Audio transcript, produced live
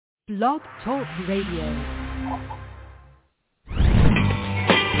Blog Talk Radio.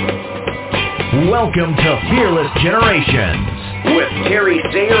 Welcome to Fearless Generations with Terry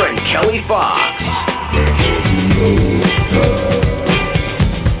Sayer and Kelly Fox.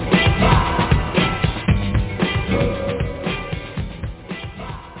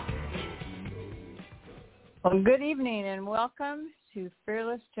 Well, good evening and welcome to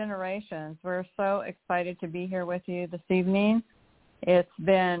Fearless Generations. We're so excited to be here with you this evening. It's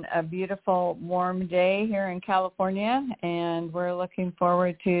been a beautiful, warm day here in California, and we're looking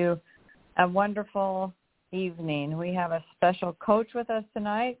forward to a wonderful evening. We have a special coach with us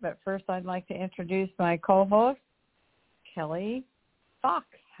tonight, but first I'd like to introduce my co-host, Kelly Fox.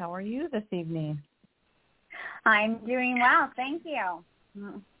 How are you this evening? I'm doing well, thank you.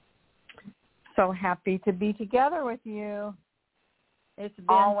 So happy to be together with you. It's been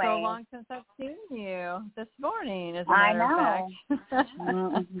Always. so long since I've seen you. This morning, as a matter of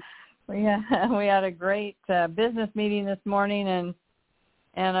fact. We had a great business meeting this morning,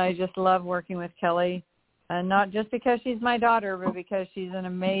 and I just love working with Kelly, not just because she's my daughter, but because she's an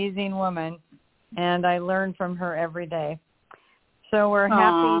amazing woman, and I learn from her every day. So we're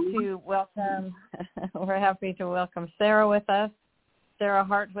happy to welcome Sarah with us. Sarah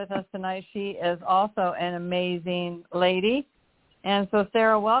Hart with us tonight. She is also an amazing lady. And so,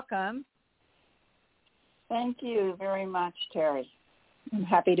 Sarah, welcome. Thank you very much, Terry. I'm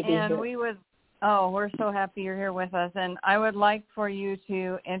happy to be here. We're so happy you're here with us. And I would like for you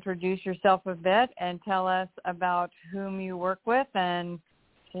to introduce yourself a bit and tell us about whom you work with and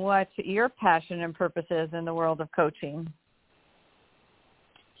what your passion and purpose is in the world of coaching.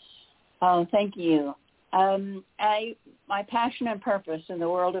 Oh, thank you. My passion and purpose in the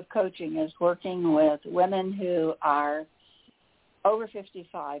world of coaching is working with women who are over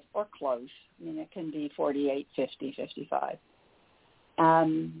 55 or close. I mean, it can be 48, 50, 55.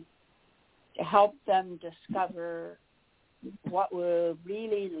 To help them discover what will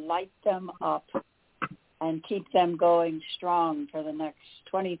really light them up and keep them going strong for the next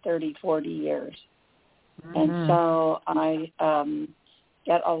 20, 30, 40 years. Mm-hmm. And so I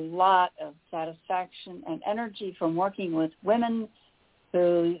get a lot of satisfaction and energy from working with women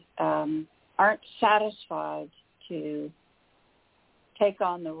who aren't satisfied to take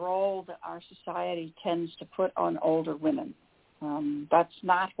on the role that our society tends to put on older women. That's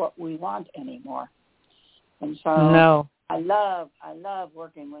not what we want anymore. And so no. I love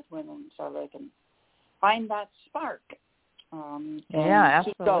working with women so they can find that spark and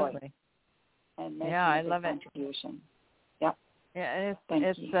keep going and make a contribution. Yep. Yeah,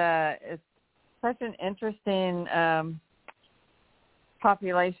 it's such an interesting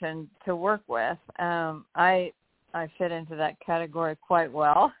population to work with. I fit into that category quite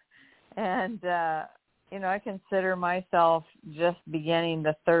well, and I consider myself just beginning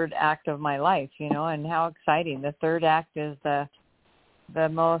the third act of my life. And how exciting! The third act is the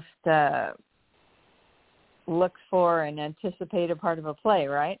most looked for and anticipated part of a play,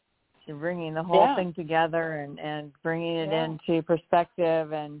 right? You're bringing the whole thing together and bringing it into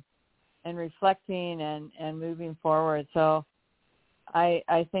perspective and reflecting and moving forward. So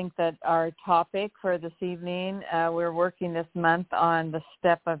I think that our topic for this evening, we're working this month on the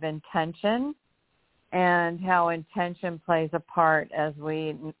step of intention and how intention plays a part as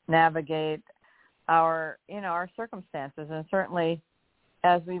we navigate our circumstances. And certainly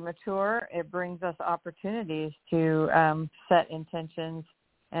as we mature, it brings us opportunities to set intentions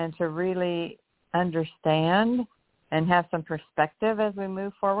and to really understand and have some perspective as we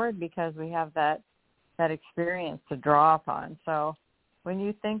move forward because we have that experience to draw upon. So when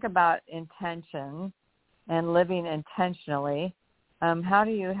you think about intention and living intentionally, how do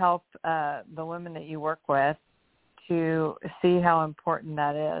you help the women that you work with to see how important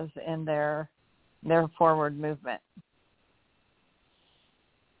that is in their forward movement?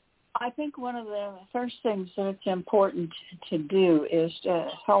 I think one of the first things that's important to do is to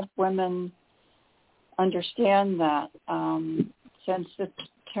help women understand that since the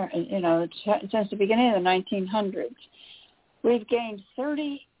beginning of the 1900s, we've gained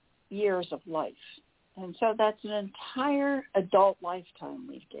 30 years of life. And so that's an entire adult lifetime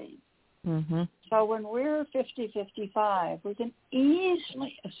we've gained. Mm-hmm. So when we're 50, 55, we can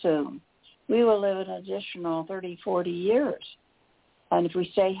easily assume we will live an additional 30, 40 years. And if we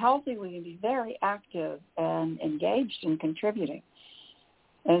stay healthy, we can be very active and engaged in contributing.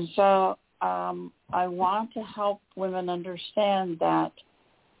 And so I want to help women understand that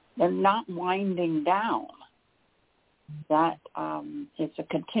they're not winding down, that it's a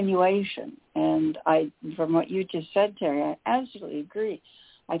continuation. And from what you just said, Terry, I absolutely agree.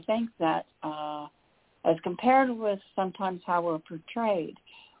 I think that as compared with sometimes how we're portrayed,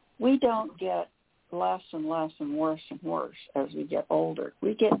 we don't get less and less and worse as we get older.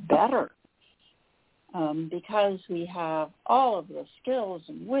 We get better because we have all of the skills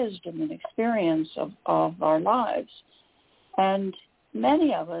and wisdom and experience of our lives. And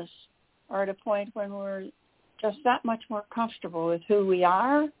many of us are at a point when we're just that much more comfortable with who we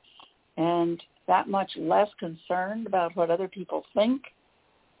are and that much less concerned about what other people think.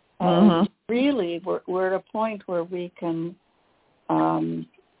 And really, we're at a point where we can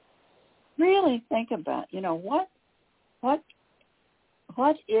really think about,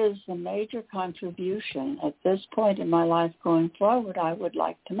 what is the major contribution at this point in my life going forward I would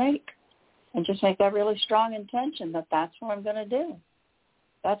like to make, and just make that really strong intention that that's what I'm going to do.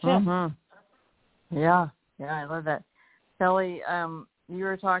 That's it. Yeah, I love that. Kelly, you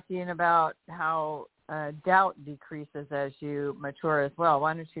were talking about how doubt decreases as you mature as well.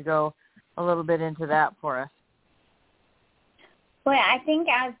 Why don't you go a little bit into that for us? Well, I think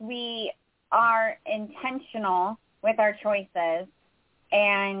as we are intentional with our choices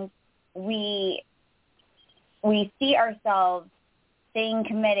and we see ourselves staying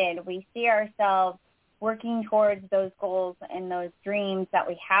committed, we see ourselves working towards those goals and those dreams that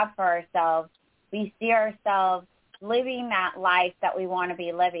we have for ourselves, we see ourselves living that life that we want to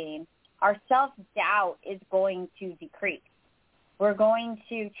be living, our self-doubt is going to decrease. We're going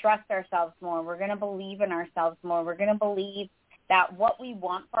to trust ourselves more. We're going to believe in ourselves more. We're going to believe that what we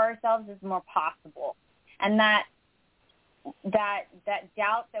want for ourselves is more possible. And that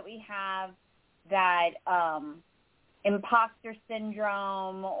doubt that we have, that imposter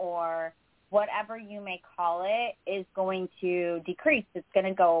syndrome or whatever you may call it, is going to decrease. It's going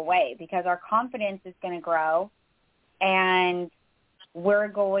to go away because our confidence is going to grow, and we're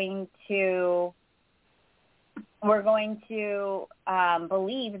going to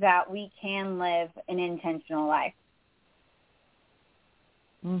believe that we can live an intentional life.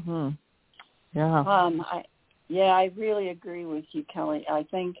 Yeah. I really agree with you, Kelly. I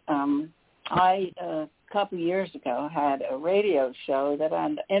think I a couple of years ago had a radio show that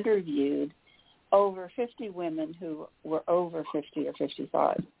I interviewed over 50 women who were over 50 or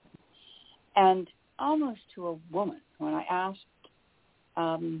 55, and almost to a woman when I asked,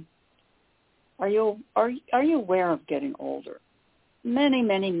 "Are you aware of getting older?" Many of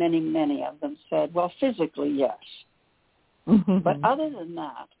them said, "Well, physically, yes." But other than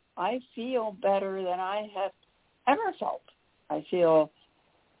that, I feel better than I have ever felt. I feel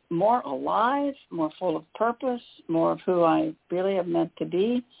more alive, more full of purpose, more of who I really am meant to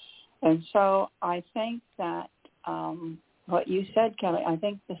be. And so I think that what you said, Kelly, I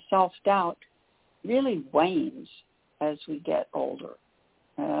think the self-doubt really wanes as we get older.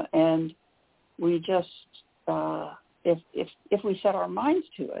 And we just, if we set our minds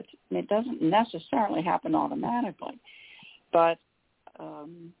to it, and it doesn't necessarily happen automatically, but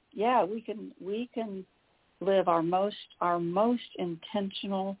we can live our most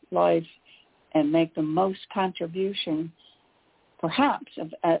intentional life and make the most contribution, perhaps,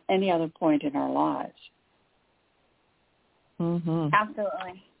 at any other point in our lives.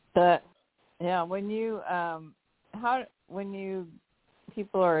 Absolutely. When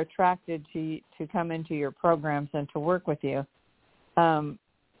people are attracted to come into your programs and to work with you,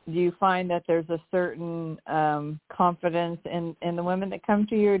 do you find that there's a certain confidence in the women that come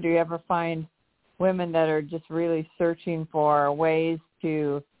to you? Or do you ever find women that are just really searching for ways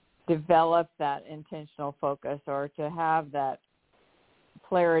to develop that intentional focus or to have that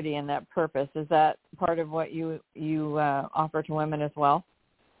clarity and that purpose? Is that part of what you offer to women as well?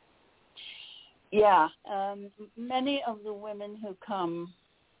 Yeah. Many of the women who come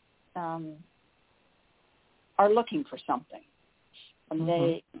are looking for something. And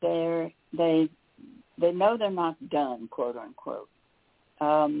they know they're not done, quote unquote.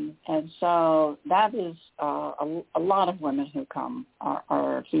 And so that is a lot of women who come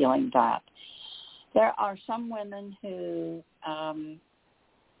are feeling that. There are some women who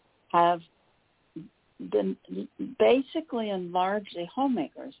have been basically and largely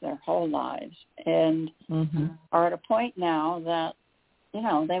homemakers their whole lives, and are at a point now that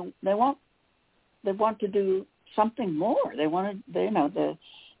they want to do something more. They want to,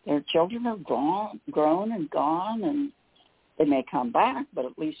 their children are grown and gone, and they may come back, but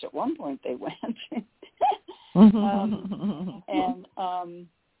at least at one point they went.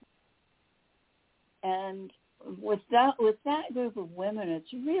 And with that group of women,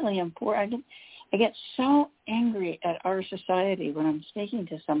 it's really important. I get so angry at our society when I'm speaking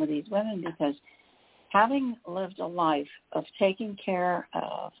to some of these women, because having lived a life of taking care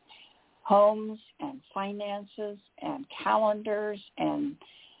of homes and finances and calendars and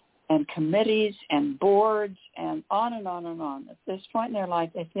and committees and boards and on and on and on. At this point in their life,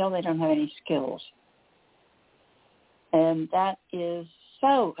 they feel they don't have any skills. And that is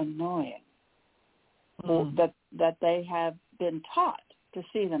so annoying that they have been taught to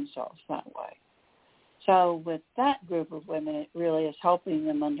see themselves that way. So with that group of women, it really is helping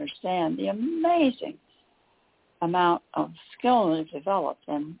them understand the amazing amount of skill they've developed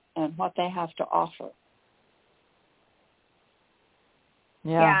and what they have to offer.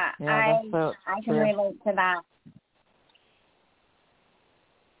 Yeah, I so can relate to that.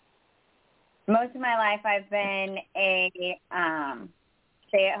 Most of my life I've been a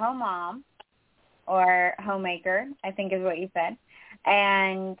stay-at-home mom or homemaker, I think is what you said.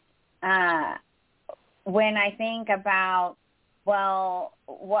 And when I think about, well,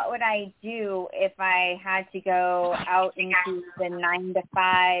 what would I do if I had to go out into the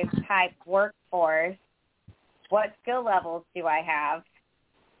 9-to-5 type workforce? What skill levels do I have?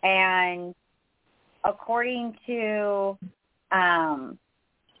 And according to,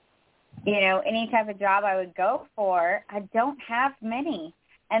 any type of job I would go for, I don't have many.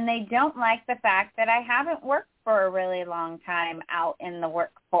 And they don't like the fact that I haven't worked for a really long time out in the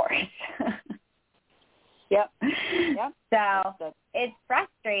workforce. Yep. So it's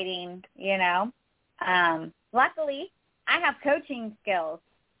frustrating, Luckily, I have coaching skills.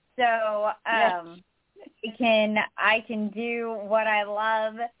 So I can do what I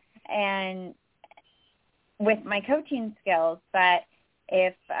love and with my coaching skills. But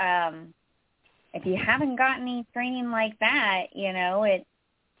if you haven't got any training like that, it's,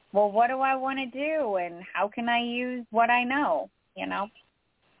 well, what do I want to do and how can I use what I know,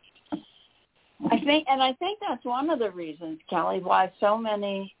 I think that's one of the reasons, Kelly, why so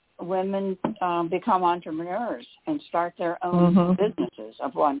many women become entrepreneurs and start their own businesses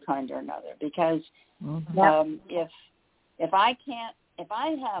of one kind or another. Because if I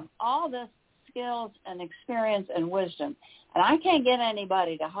have all this skills and experience and wisdom, and I can't get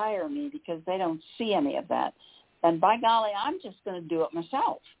anybody to hire me because they don't see any of that, then by golly, I'm just going to do it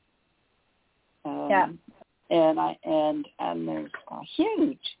myself. And there's a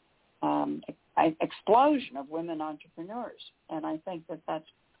huge explosion of women entrepreneurs, and I think that that's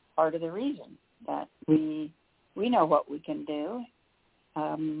part of the reason that we know what we can do,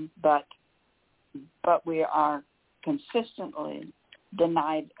 but we are consistently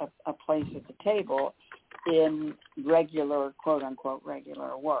denied a place at the table in regular, quote unquote,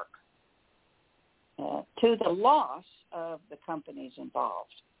 regular work, to the loss of the companies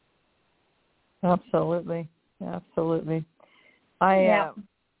involved. Absolutely.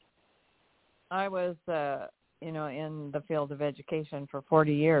 I was, in the field of education for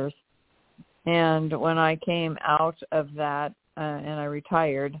 40 years. And when I came out of that and I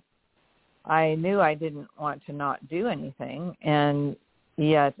retired, I knew I didn't want to not do anything. And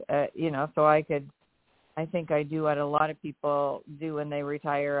yet, so I think I do what a lot of people do when they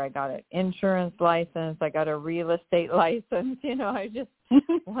retire. I got an insurance license. I got a real estate license. I just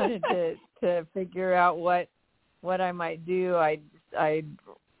wanted to figure out what I might do. I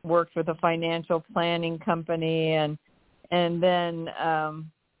worked with a financial planning company and then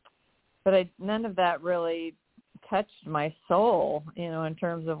but none of that really touched my soul, in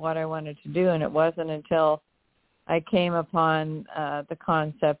terms of what I wanted to do. And it wasn't until I came upon the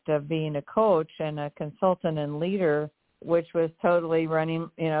concept of being a coach and a consultant and leader, which was totally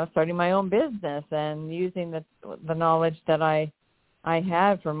starting my own business and using the knowledge that I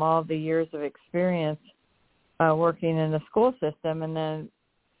had from all the years of experience working in the school system, and then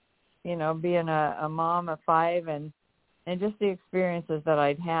being a mom of 5 and just the experiences that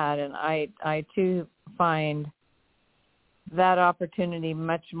I'd had. And I too find that opportunity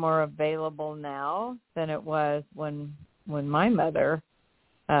much more available now than it was when my mother,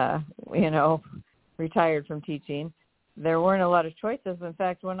 retired from teaching. There weren't a lot of choices. In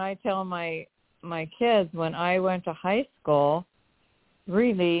fact, when I tell my kids, when I went to high school,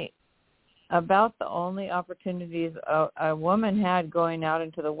 really about the only opportunities a woman had going out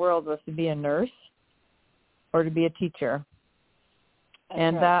into the world was to be a nurse or to be a teacher.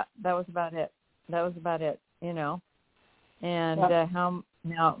 And that was about it. And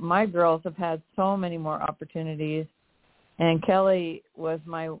now my girls have had so many more opportunities. And Kelly was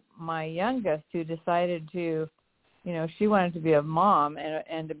my youngest, who decided to, she wanted to be a mom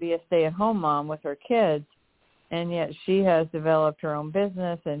and to be a stay-at-home mom with her kids. And yet she has developed her own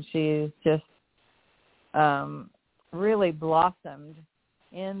business, and she's just really blossomed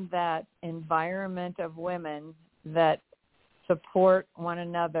in that environment of women that support one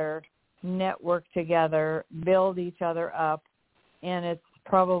another, network together, build each other up. And it's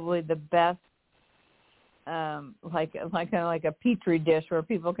probably the best like a petri dish where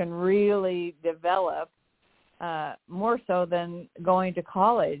people can really develop more so than going to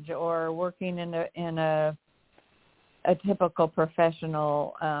college or working in a typical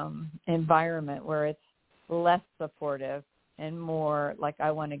professional environment where it's less supportive and more like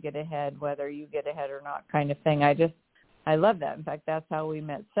I want to get ahead, whether you get ahead or not kind of thing. I love that. In fact, that's how we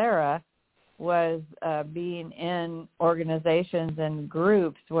met Sarah, was being in organizations and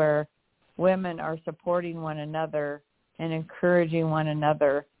groups where women are supporting one another and encouraging one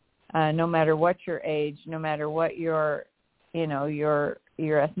another, no matter what your age, no matter what your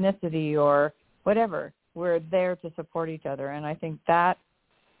ethnicity or whatever. We're there to support each other. And I think that,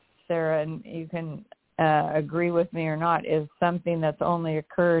 Sarah, and you can agree with me or not, is something that's only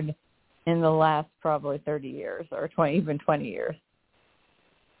occurred in the last probably 30 years or 20 years.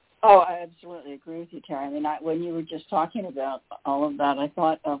 Oh, I absolutely agree with you, Terry. I mean, when you were just talking about all of that, I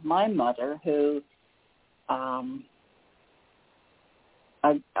thought of my mother who,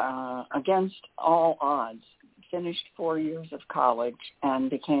 against all odds, finished 4 years of college and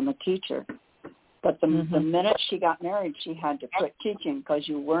became a teacher. But the minute she got married, she had to quit teaching because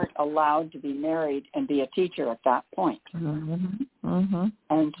you weren't allowed to be married and be a teacher at that point. And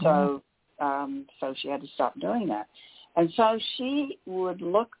so she had to stop doing that. And so she would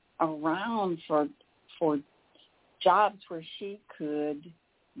look around for jobs where she could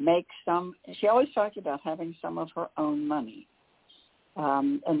make some. She always talked about having some of her own money.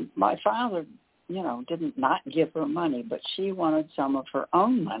 And my father, didn't not give her money, but she wanted some of her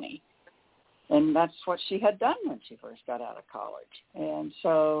own money. And that's what she had done when she first got out of college. And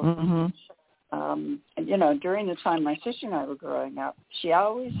so, during the time my sister and I were growing up, she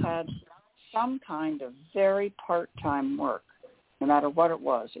always had some kind of very part-time work. No matter what it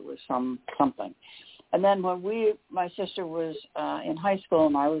was something. And then when my sister was in high school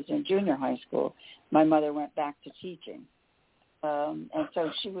and I was in junior high school, my mother went back to teaching. And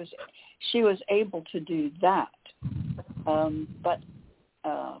so she was able to do that. But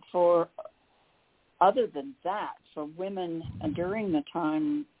other than that, for women during the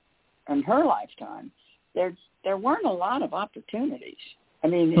time in her lifetime, there weren't a lot of opportunities. I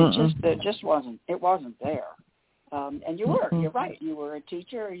mean, it just wasn't there. And you're right, you were a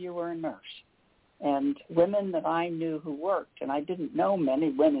teacher or you were a nurse. And women that I knew who worked, and I didn't know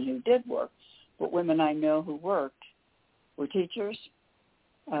many women who did work, but women I know who worked were teachers.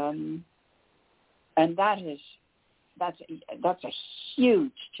 And that's a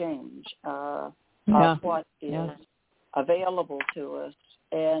huge change of what is available to us.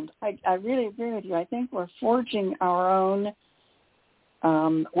 And I really agree with you. I think we're forging our own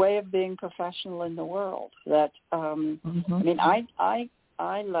way of being professional in the world. That I mean, I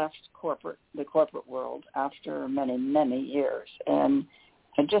left the corporate world after many years, and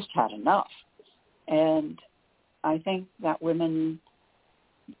I just had enough. And I think that women,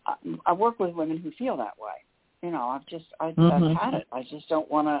 I work with women who feel that way. I've had it. I just don't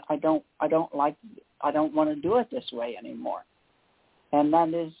want to. I don't want to do it this way anymore. And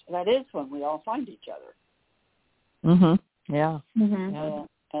that is when we all find each other. Yeah.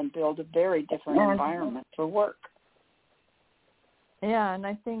 And build a very different environment for work. Yeah, and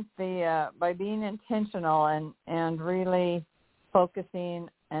I think by being intentional and really focusing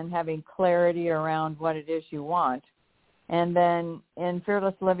and having clarity around what it is you want. And then in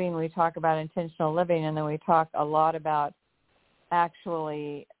Fearless Living, we talk about intentional living, and then we talk a lot about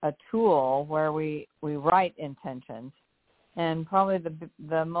actually a tool where we write intentions. And probably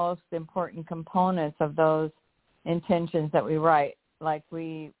the most important components of those intentions that we write, like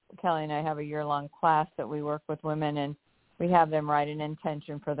Kelly and I have a year-long class that we work with women, and we have them write an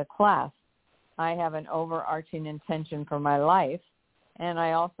intention for the class. I have an overarching intention for my life, and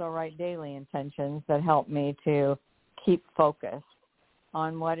I also write daily intentions that help me to keep focused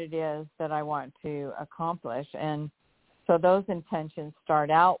on what it is that I want to accomplish. And so those intentions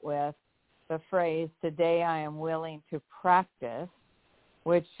start out with the phrase, "Today I am willing to practice,"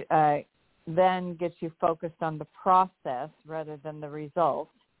 which then gets you focused on the process rather than the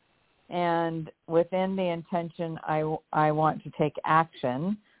results. And within the intention, I want to take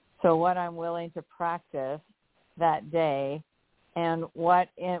action. So what I'm willing to practice that day, and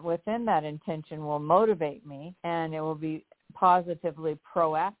within that intention will motivate me, and it will be positively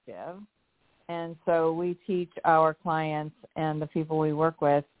proactive. And so we teach our clients and the people we work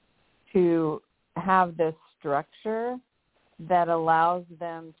with to have this structure that allows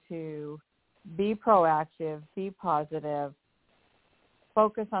them to be proactive, be positive,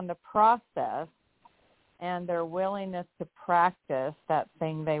 focus on the process, and their willingness to practice that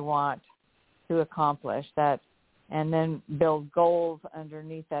thing they want to accomplish, that and then build goals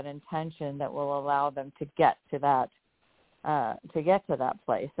underneath that intention that will allow them to get to that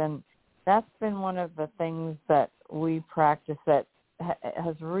place. And that's been one of the things that we practice that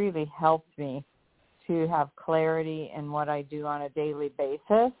has really helped me to have clarity in what I do on a daily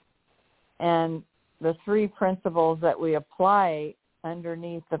basis. And the 3 principles that we apply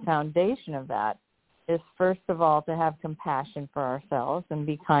underneath the foundation of that is, first of all, to have compassion for ourselves and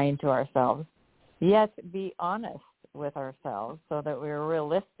be kind to ourselves, yet be honest with ourselves so that we're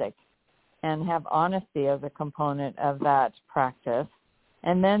realistic and have honesty as a component of that practice,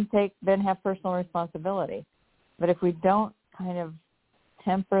 and then have personal responsibility. But if we don't kind of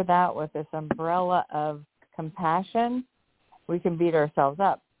temper that with this umbrella of compassion, we can beat ourselves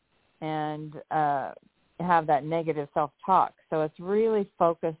up and have that negative self-talk. So it's really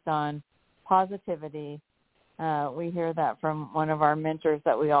focused on positivity. We hear that from one of our mentors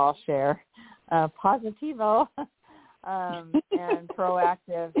that we all share, positivo, and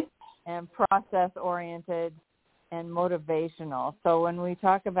proactive and process-oriented and motivational. So when we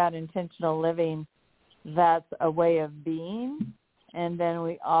talk about intentional living, that's a way of being. And then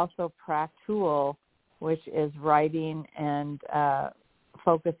we also practice, which is writing and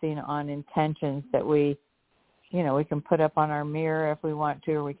focusing on intentions that we can put up on our mirror if we want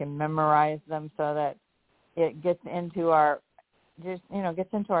to, or we can memorize them so that it gets into our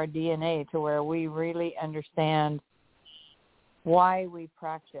DNA to where we really understand why we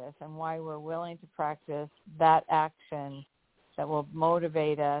practice and why we're willing to practice that action that will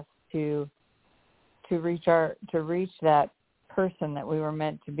motivate us to reach that person that we were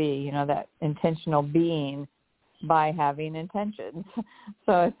meant to be, that intentional being by having intentions.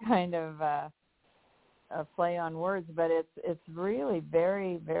 So it's kind of a play on words, but it's really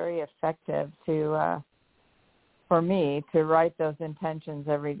very, very effective for me to write those intentions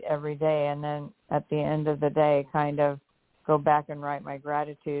every day, and then at the end of the day kind of go back and write my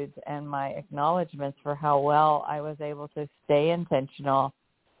gratitudes and my acknowledgments for how well I was able to stay intentional,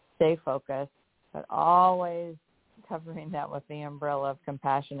 stay focused, but always covering that with the umbrella of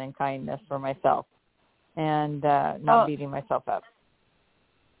compassion and kindness for myself, and not beating myself up.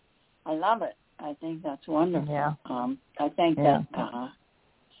 I love it. I think that's wonderful. Yeah. I think that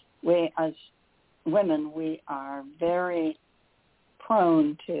we, as women, we are very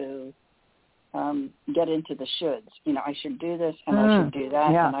prone to get into the shoulds. I should do this, and I should do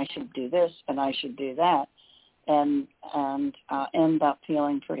that, and I should do this, and I should do that, and end up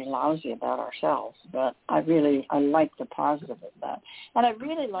feeling pretty lousy about ourselves. But I like the positive of that, and I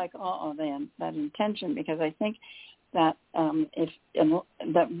really like all of that intention, because I think that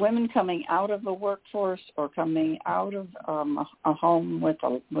that women coming out of the workforce or coming out of a home with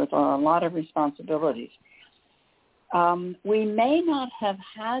a lot of responsibilities, we may not have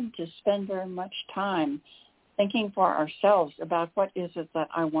had to spend very much time thinking for ourselves about what is it that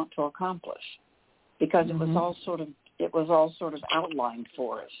I want to accomplish, because it was all sort of outlined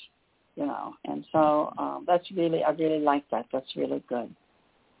for us, and so I really like that. That's really good.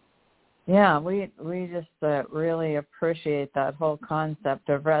 Yeah, we just really appreciate that whole concept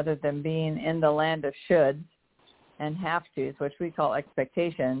of, rather than being in the land of shoulds and have-tos, which we call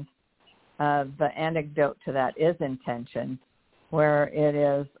expectations, the antidote to that is intention, where it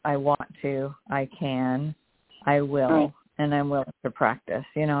is, I want to, I can, I will, and I'm willing to practice.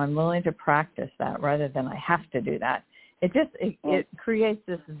 I'm willing to practice that rather than I have to do that. It creates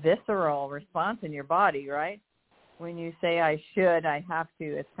this visceral response in your body, right? When you say I should, I have to,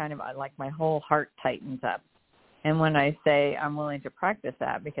 it's kind of like my whole heart tightens up. And when I say I'm willing to practice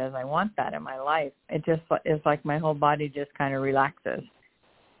that because I want that in my life, it just is like my whole body just kind of relaxes.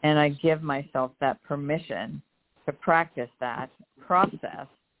 And I give myself that permission to practice that process,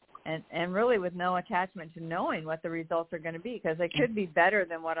 and really with no attachment to knowing what the results are going to be, because they could be better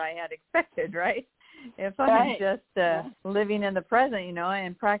than what I had expected, right? If I'm just living in the present,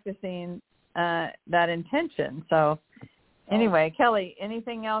 and practicing that intention. So anyway, Kelly,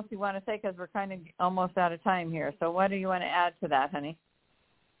 anything else you want to say? Because we're kind of almost out of time here. So what do you want to add to that, honey?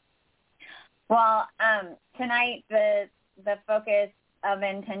 Well, tonight the focus of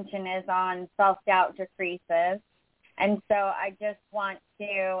intention is on self-doubt decreases. And so I just want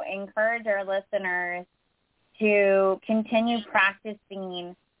to encourage our listeners to continue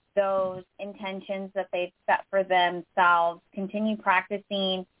practicing those intentions that they've set for themselves, continue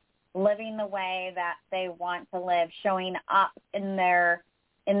practicing living the way that they want to live, showing up in their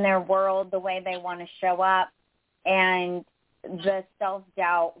world the way they want to show up, and the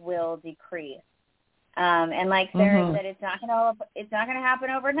self-doubt will decrease. And like Sarah said, it's not going to happen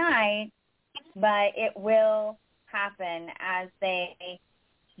overnight, but it will happen as they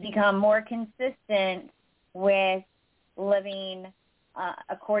become more consistent with living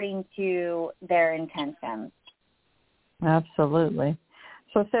according to their intentions. Absolutely.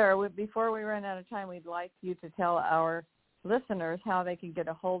 So, Sarah, before we run out of time, we'd like you to tell our listeners how they can get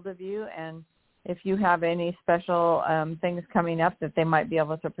a hold of you, and if you have any special things coming up that they might be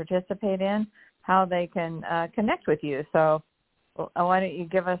able to participate in, how they can connect with you. So why don't you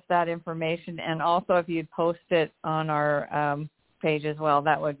give us that information, and also if you'd post it on our page as well,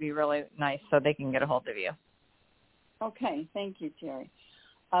 that would be really nice so they can get a hold of you. Okay, thank you, Terry.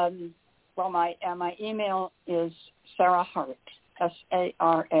 Well, my email is Sarah Hart,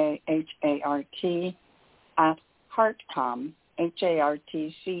 SARAHART, at Hartcom,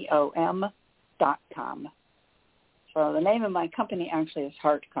 HARTCOM.com. So the name of my company actually is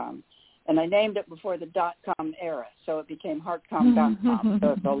Hartcom, and I named it before the .com era, so it became Hartcom.com.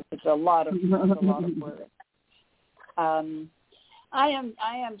 So it's a lot of words. I am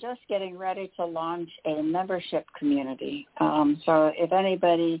just getting ready to launch a membership community. So if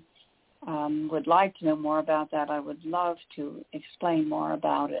anybody would like to know more about that, I would love to explain more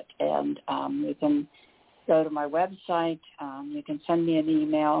about it. And you can go to my website. You can send me an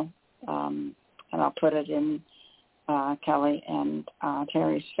email, and I'll put it in Kelly and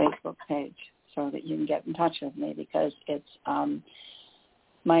Terry's Facebook page so that you can get in touch with me, because it's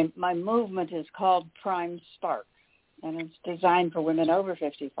my movement is called Prime Spark, and it's designed for women over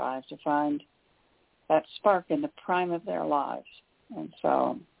 55 to find that spark in the prime of their lives. And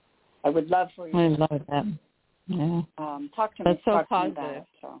so I would love for you. I love that. Yeah. Talk to me. That's so talk positive. To me about it,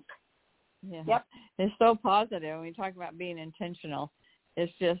 so. Yeah. Yep. It's so positive. When we talk about being intentional,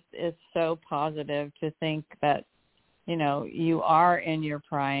 it's so positive to think that, you are in your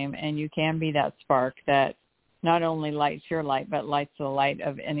prime and you can be that spark that not only lights your light, but lights the light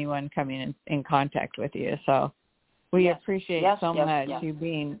of anyone coming in contact with you. So we appreciate so much you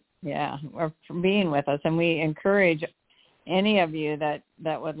being with us, and we encourage any of you that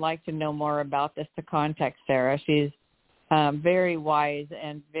would like to know more about this to contact Sarah. She's very wise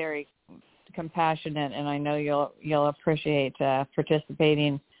and very compassionate, and I know you'll appreciate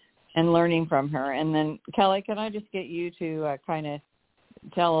participating and learning from her. And then, Kelly, can I just get you to kind of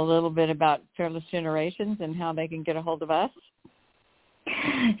tell a little bit about Fearless Generations and how they can get a hold of us?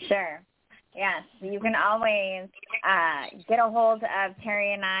 Sure. Yes, you can always get a hold of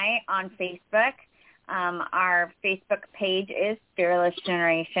Terry and I on Facebook. Our Facebook page is Fearless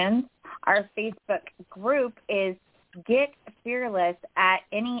Generations. Our Facebook group is Get Fearless at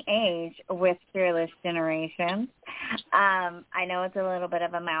Any Age with Fearless Generations. I know it's a little bit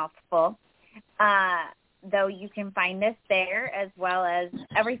of a mouthful, though you can find us there as well as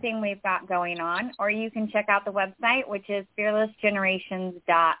everything we've got going on, or you can check out the website, which is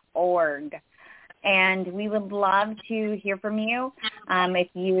fearlessgenerations.org. And we would love to hear from you. If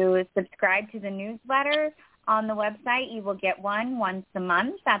you subscribe to the newsletter on the website, you will get one once a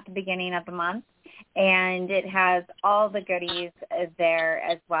month at the beginning of the month, and it has all the goodies there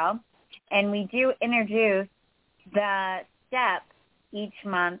as well. And we do introduce the steps each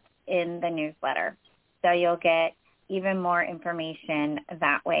month in the newsletter, so you'll get even more information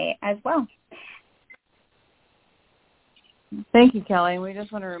that way as well. Thank you, Kelly. And we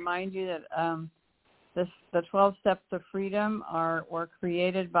just want to remind you that the 12 Steps of Freedom were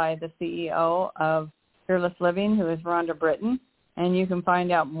created by the CEO of Fearless Living, who is Rhonda Britton. And you can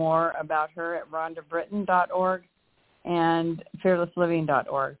find out more about her at rhondabritton.org and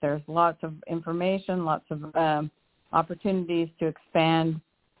fearlessliving.org. There's lots of information, lots of opportunities to expand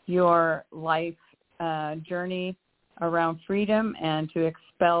your life journey around freedom and to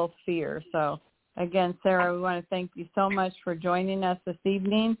expel fear. So, again, Sarah, we want to thank you so much for joining us this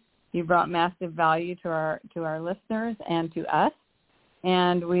evening. You brought massive value to our listeners and to us.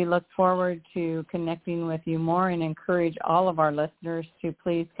 And we look forward to connecting with you more, and encourage all of our listeners to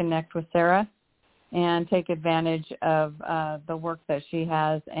please connect with Sarah and take advantage of the work that she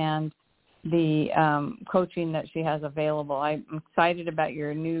has and the coaching that she has available. I'm excited about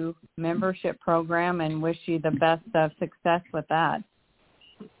your new membership program and wish you the best of success with that.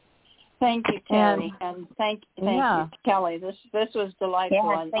 Thank you, Terry, and thank you, Kelly. This was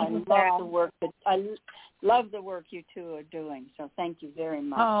delightful. I love the work you two are doing. So thank you very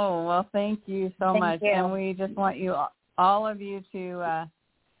much. Oh, well, thank you so much. You. And we just want all of you to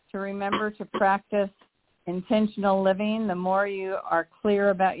remember to practice intentional living. The more you are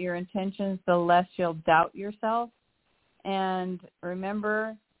clear about your intentions, the less you'll doubt yourself. And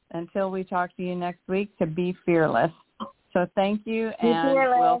remember, until we talk to you next week, to be fearless. So thank you, and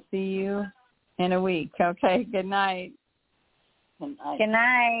we'll see you in a week. Okay, good night. Good night. Good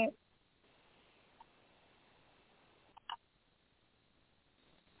night.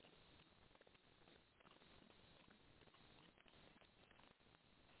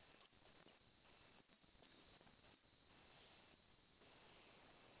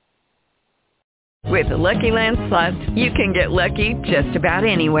 With the Lucky Land Slots, you can get lucky just about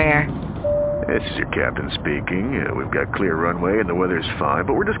anywhere. This is your captain speaking. We've got clear runway and the weather's fine,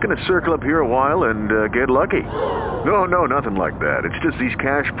 but we're just going to circle up here a while and get lucky. No, nothing like that. It's just these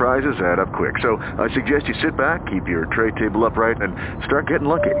cash prizes add up quick. So I suggest you sit back, keep your tray table upright, and start getting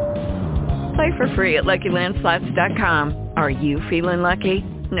lucky. Play for free at LuckyLandSlots.com. Are you feeling lucky?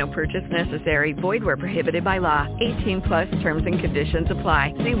 No purchase necessary. Void where prohibited by law. 18+ terms and conditions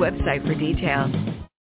apply. See website for details.